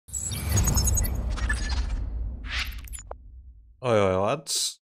Oi, oi,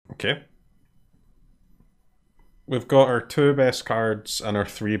 lads. Okay. We've got our 2 best cards and our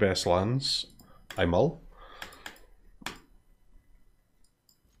 3 best lands. I mull.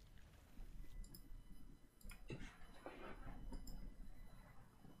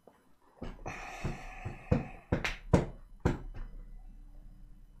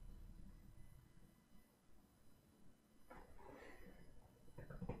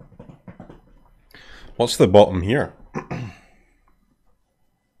 What's the bottom here?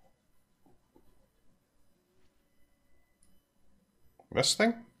 This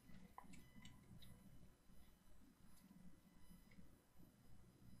thing?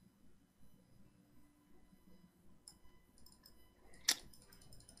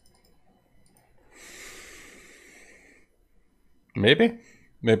 Maybe.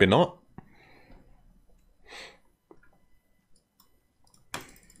 Maybe not.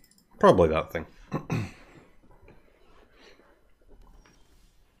 Probably that thing.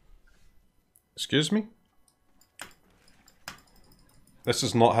 Excuse me? This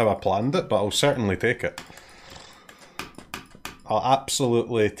is not how I planned it, but I'll certainly take it. I'll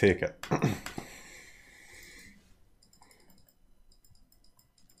absolutely take it.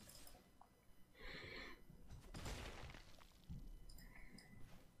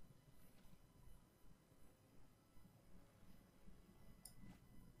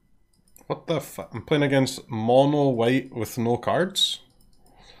 What the fuck? I'm playing against mono white with no cards?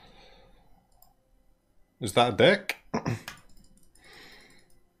 Is that a deck?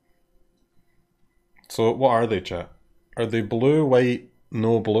 So what are they, chat? Are they blue, white,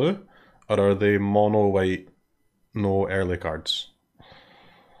 no blue? Or are they mono white, no early cards?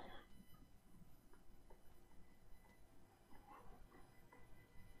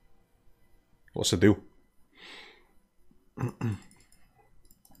 What's the deal?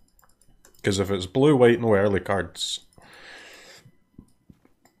 Because if it's blue, white, no early cards...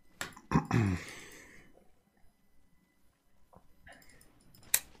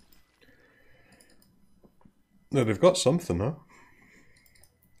 No, they've got something, huh?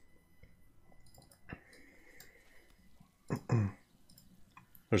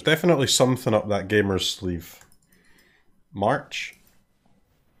 There's definitely something up that gamer's sleeve. March?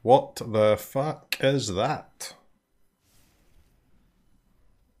 What the fuck is that?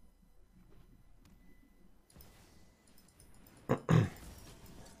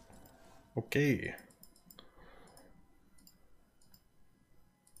 Okay.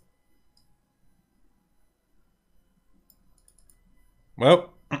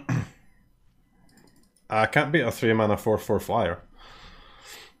 Well, I can't beat a 3-mana 4/4 flyer.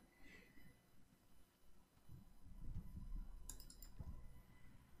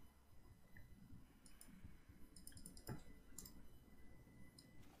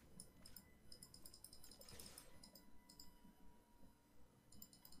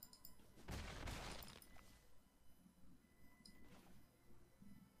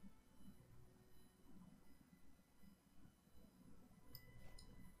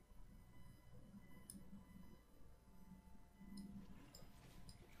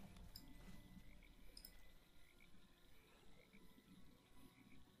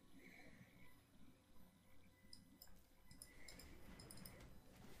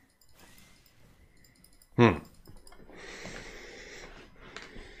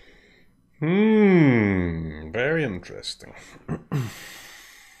 Very interesting.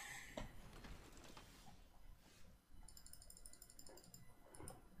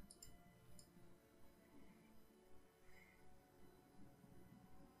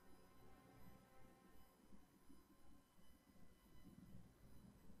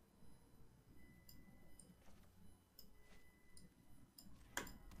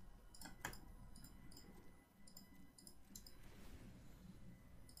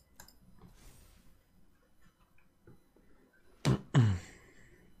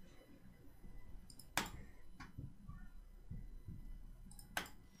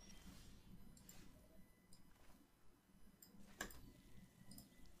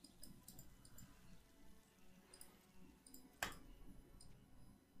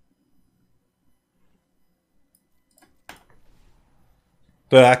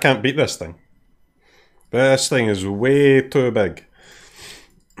 Dude, I can't beat this thing. This thing is way too big.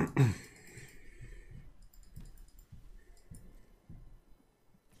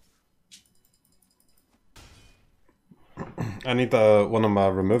 I need one of my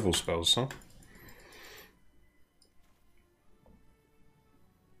removal spells, huh?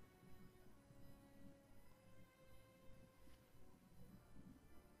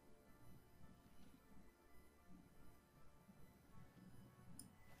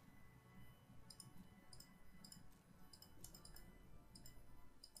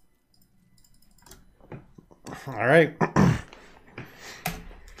 Alright.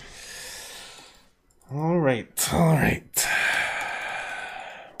 Alright.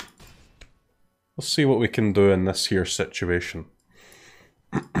 Let's see what we can do in this here situation.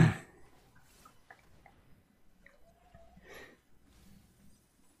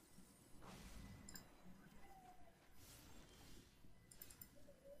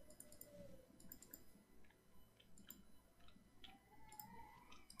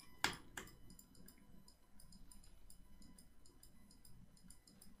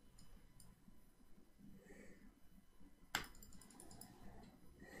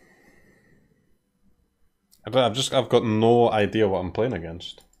 I've got no idea what I'm playing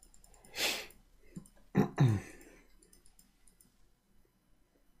against.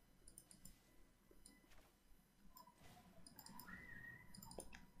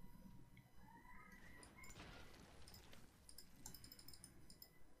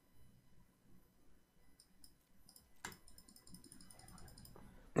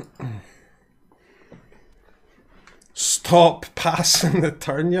 Stop passing the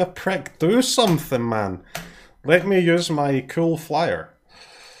turn, you prick. Do something, man. Let me use my cool flyer.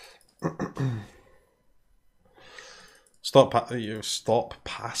 Stop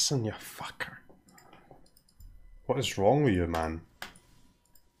passing, you fucker. What is wrong with you, man?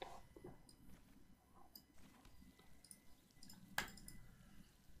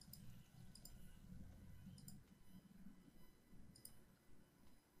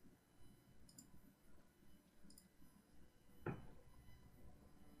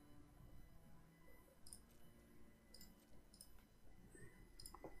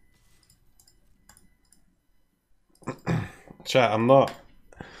 Chat, I'm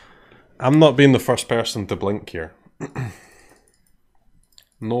not being the first person to blink here.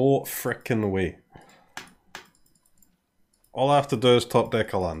 No frickin' way. All I have to do is top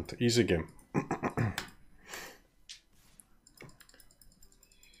deck a land. Easy game.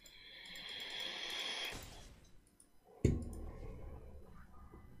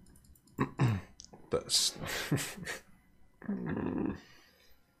 That's...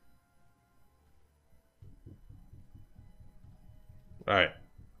 Alright.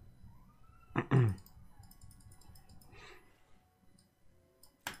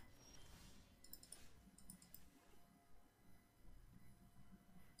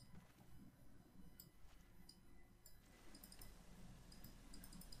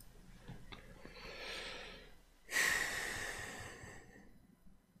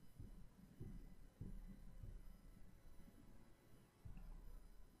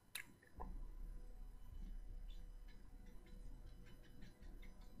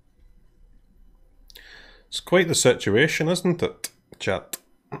 It's quite the situation, isn't it, chat?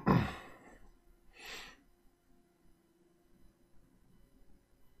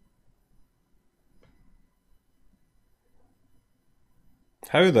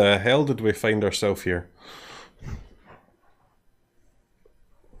 How the hell did we find ourselves here?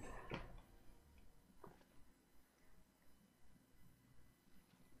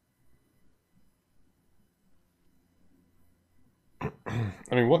 I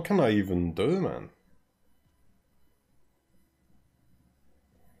mean, what can I even do, man?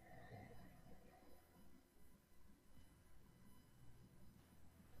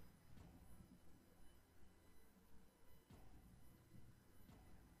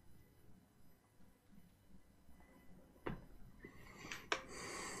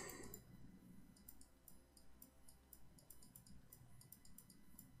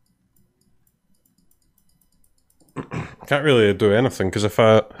 Can't really do anything, because if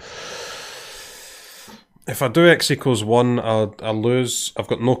I do X equals 1, I lose. I've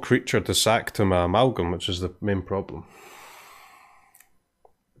got no creature to sack to my amalgam, which is the main problem.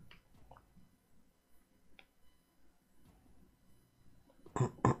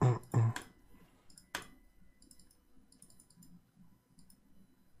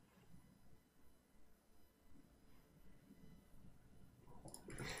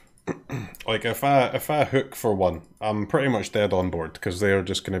 Like, if I hook for 1, I'm pretty much dead on board, because they're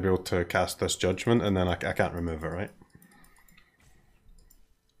just going to be able to cast this judgment, and then I can't remove it, right?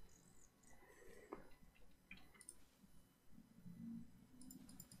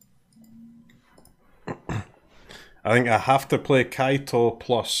 I think I have to play Kaito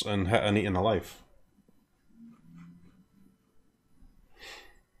plus and hit an Eaten Alive.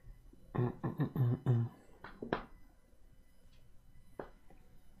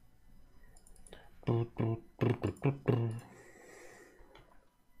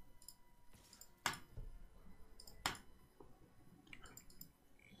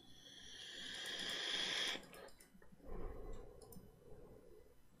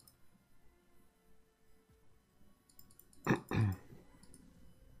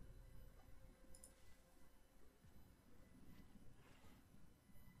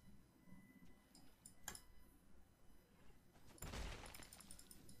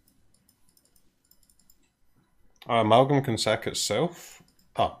 Amalgam can sack itself?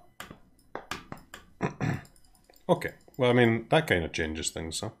 Ah. Okay. Well, I mean, that kind of changes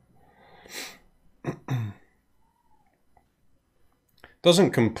things, huh?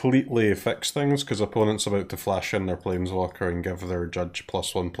 Doesn't completely fix things, because opponents about to flash in their Planeswalker and give their judge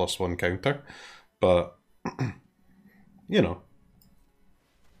 +1/+1 counter. But, you know.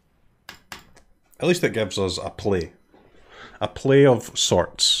 At least it gives us a play. A play of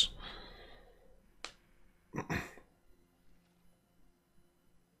sorts.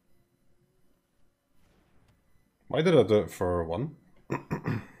 Why did I do it for 1?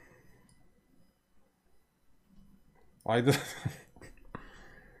 Why did...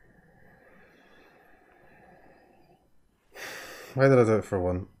 Why did I do it for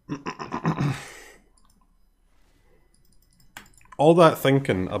 1? All that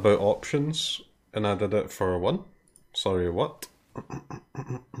thinking about options, and I did it for 1? Sorry, what?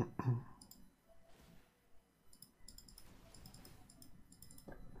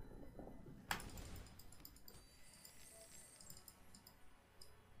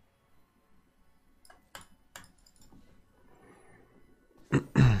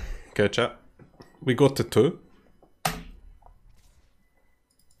 Okay, chat. We go to 2.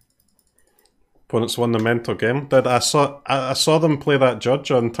 Opponents won the mental game. Did I saw them play that judge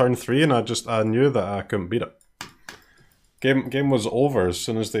on turn 3, and I knew that I couldn't beat it. Game was over as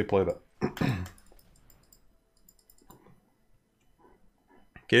soon as they played it.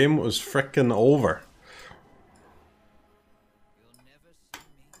 Game was frickin' over.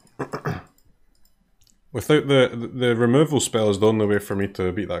 Without the removal spell is the only way for me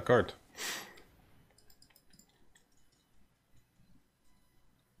to beat that card.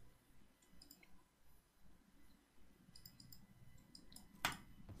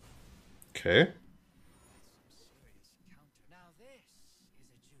 Okay.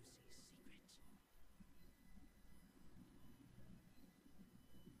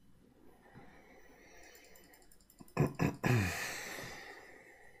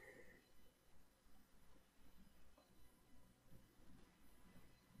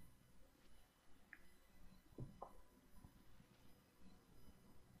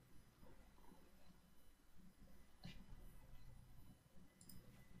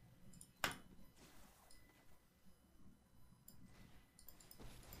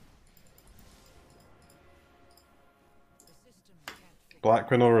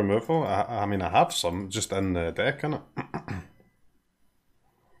 Black Widow removal? I mean, I have some, just in the deck, innit?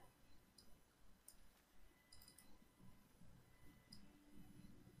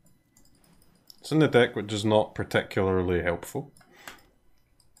 It's in the deck, which is not particularly helpful.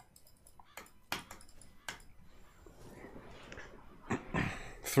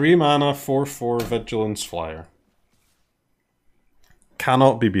 Three mana, 4/4 Vigilance Flyer.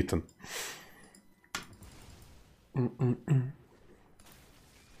 Cannot be beaten.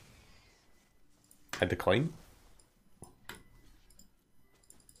 I decline.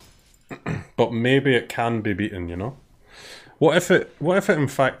 But maybe it can be beaten, you know? What if it in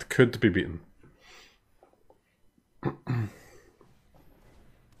fact could be beaten?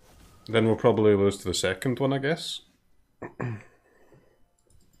 Then we'll probably lose to the second one, I guess.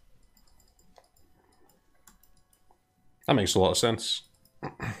 That makes a lot of sense.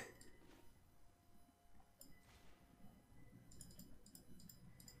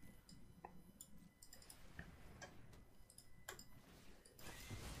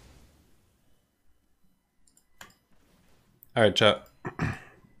 Alright, chat.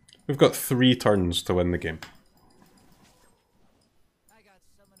 We've got 3 turns to win the game.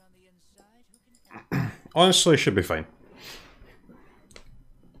 Honestly, should be fine.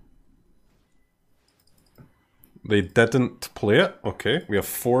 They didn't play it? Okay, we have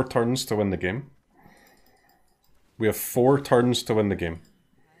 4 turns to win the game. We have 4 turns to win the game.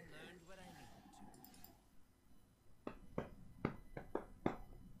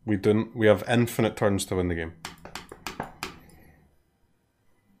 We have infinite turns to win the game.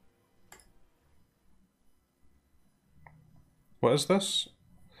 What is this?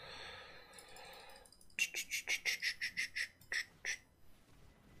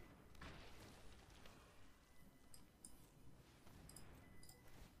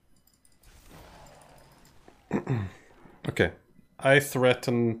 Okay. I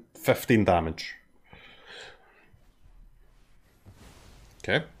threaten 15 damage.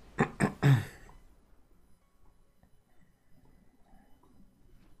 Okay.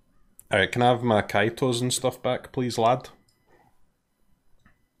 Alright, can I have my Kaitos and stuff back, please, lad?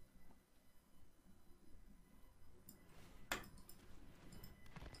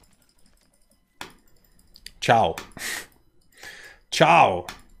 Ciao. Ciao.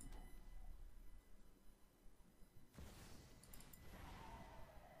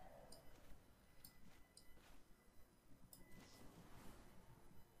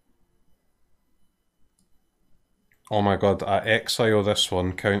 Oh my god, I exile this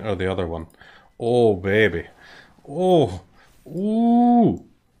one, counter the other one. Oh, baby. Oh. Ooh.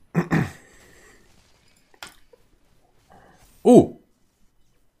 Ooh.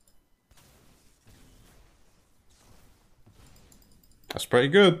 That's pretty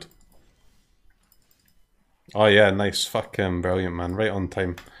good. Oh yeah, nice. Fucking brilliant, man. Right on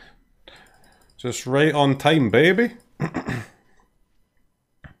time. Just right on time, baby.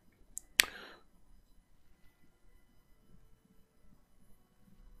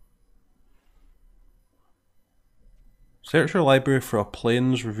 Search your library for a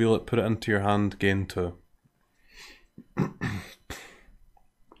plains, reveal it, put it into your hand, gain 2.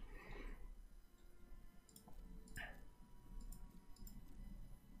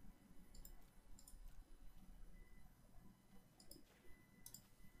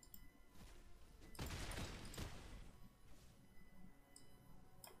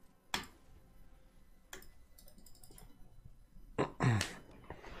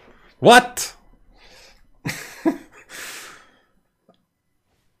 What?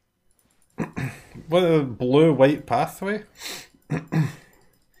 What a blue-white pathway?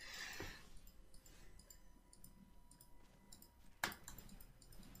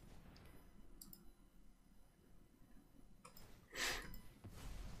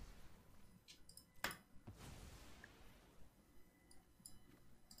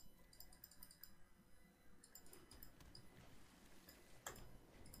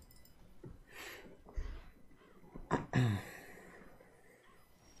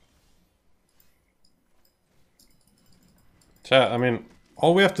 Chat, I mean,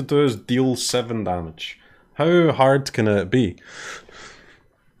 all we have to do is deal 7 damage. How hard can it be?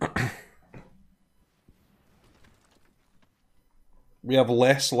 We have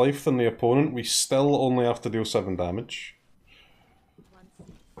less life than the opponent, we still only have to deal 7 damage.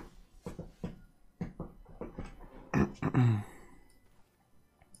 I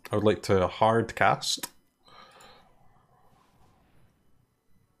would like to hard cast.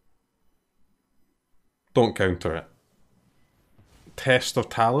 Don't counter it. Test of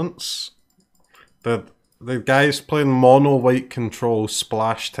Talents. The guys playing mono white control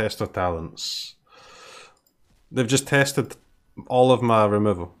splash Test of Talents. They've just tested all of my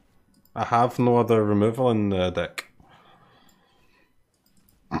removal. I have no other removal in the deck.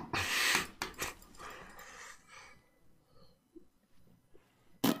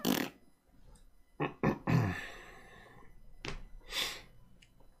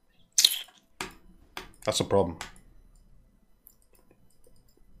 That's a problem.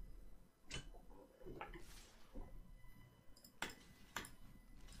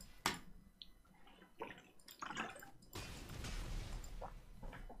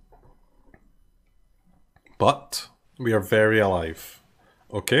 But we are very alive.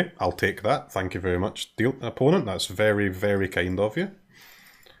 Okay, I'll take that. Thank you very much, opponent. That's very, very kind of you.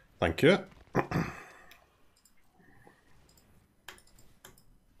 Thank you.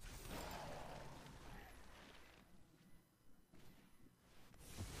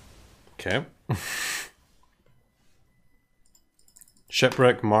 Okay.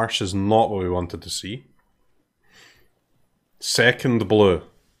 Shipwreck Marsh is not what we wanted to see. Second blue.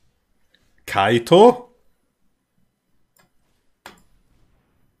 Kaito?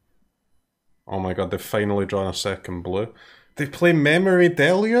 Oh my god, they've finally drawn a second blue. They play Memory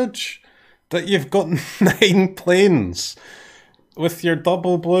Deluge? That you've got 9 planes with your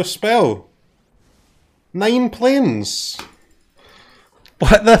double blue spell. 9 planes.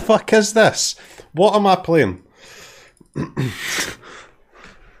 What the fuck is this? What am I playing?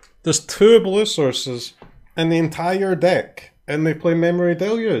 There's 2 blue sources in the entire deck, and they play Memory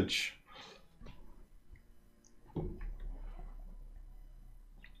Deluge.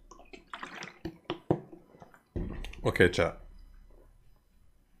 Okay, chat.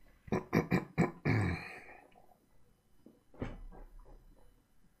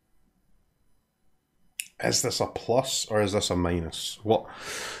 Is this a plus or is this a minus? What?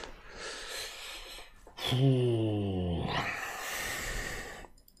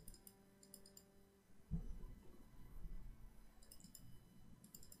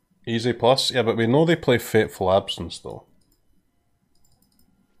 Easy plus? Yeah, but we know they play Fateful Absence though.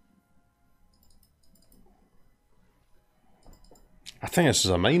 I think this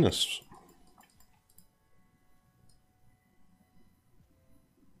is a minus.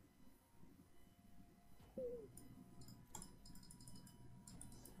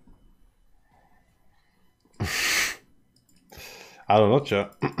 I don't know,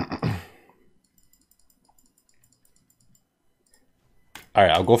 chat.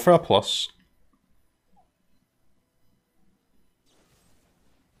 Alright, I'll go for a plus.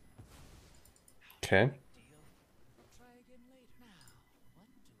 Okay.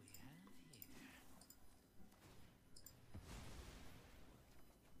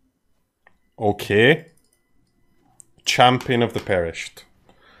 Okay. Champion of the Perished.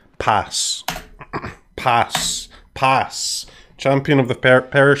 Pass. Pass. Pass. Champion of the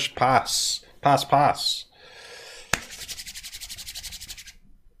Perished. Pass. Pass, pass.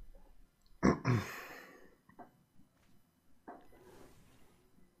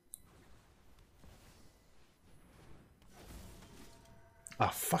 A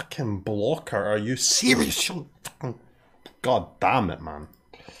fucking blocker? Are you serious? God damn it, man.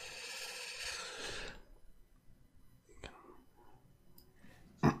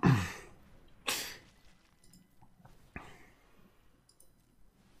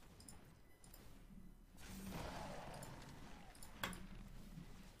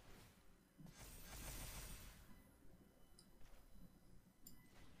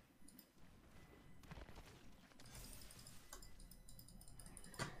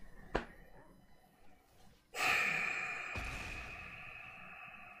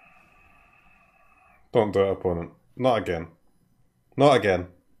 Don't do it, opponent. Not again. Not again.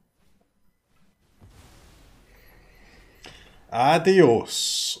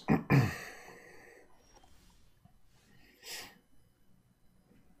 Adios.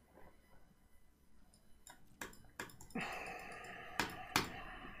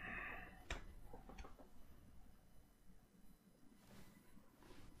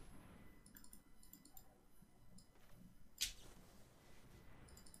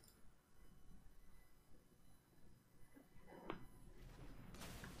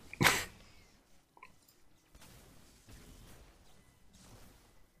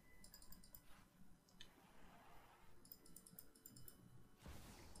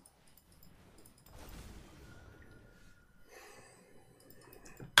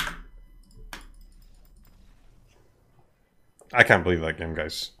 I can't believe that game,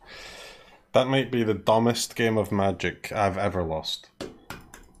 guys. That might be the dumbest game of Magic I've ever lost.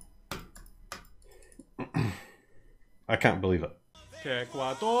 I can't believe it.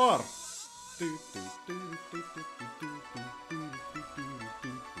 Ecuador!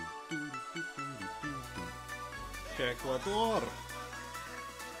 Ecuador!